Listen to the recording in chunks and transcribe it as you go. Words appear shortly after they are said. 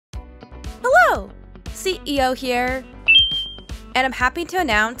CEO here, and I'm happy to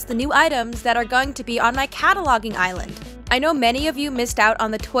announce the new items that are going to be on my cataloging island. I know many of you missed out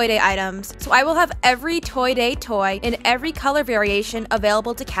on the Toy Day items, so I will have every Toy Day toy in every color variation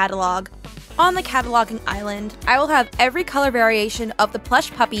available to catalog. On the cataloging island, I will have every color variation of the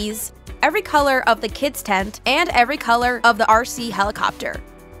plush puppies, every color of the kids tent, and every color of the RC helicopter.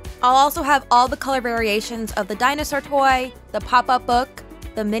 I'll also have all the color variations of the dinosaur toy, the pop-up book,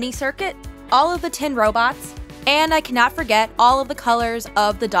 the mini circuit, all of the tin robots, and I cannot forget all of the colors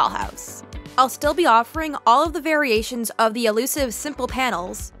of the dollhouse. I'll still be offering all of the variations of the elusive simple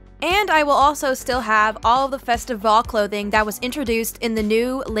panels, and I will also still have all of the festive ball clothing that was introduced in the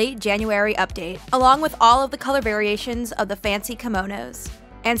new late January update, along with all of the color variations of the fancy kimonos.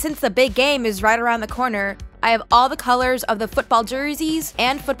 And since the big game is right around the corner, I have all the colors of the football jerseys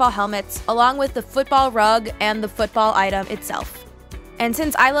and football helmets, along with the football rug and the football item itself. And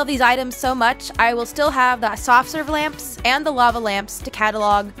since I love these items so much, I will still have the soft serve lamps and the lava lamps to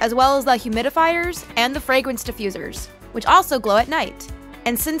catalog, as well as the humidifiers and the fragrance diffusers, which also glow at night.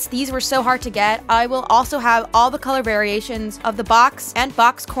 And since these were so hard to get, I will also have all the color variations of the box and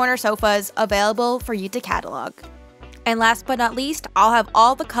box corner sofas available for you to catalog. And last but not least, I'll have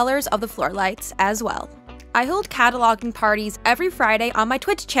all the colors of the floor lights as well. I hold cataloging parties every Friday on my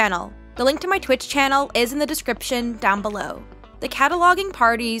Twitch channel. The link to my Twitch channel is in the description down below. The cataloging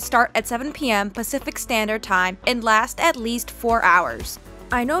parties start at 7 p.m. Pacific Standard Time and last at least 4 hours.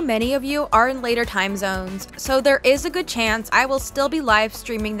 I know many of you are in later time zones, so there is a good chance I will still be live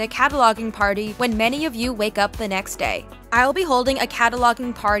streaming the cataloging party when many of you wake up the next day. I will be holding a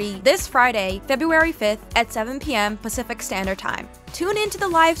cataloging party this Friday, February 5th at 7 p.m. Pacific Standard Time. Tune into the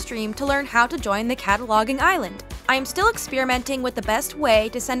live stream to learn how to join the cataloging island. I am still experimenting with the best way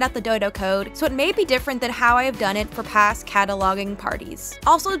to send out the dodo code, so it may be different than how I have done it for past cataloging parties.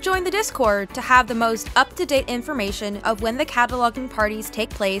 Also join the Discord to have the most up-to-date information of when the cataloging parties take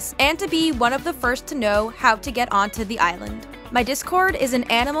place and to be one of the first to know how to get onto the island. My Discord is an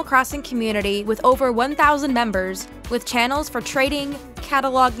Animal Crossing community with over 1,000 members, with channels for trading,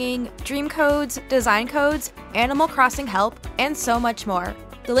 cataloging, dream codes, design codes, Animal Crossing help, and so much more.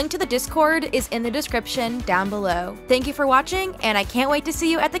 The link to the Discord is in the description down below. Thank you for watching, and I can't wait to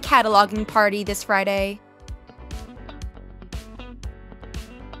see you at the cataloging party this Friday.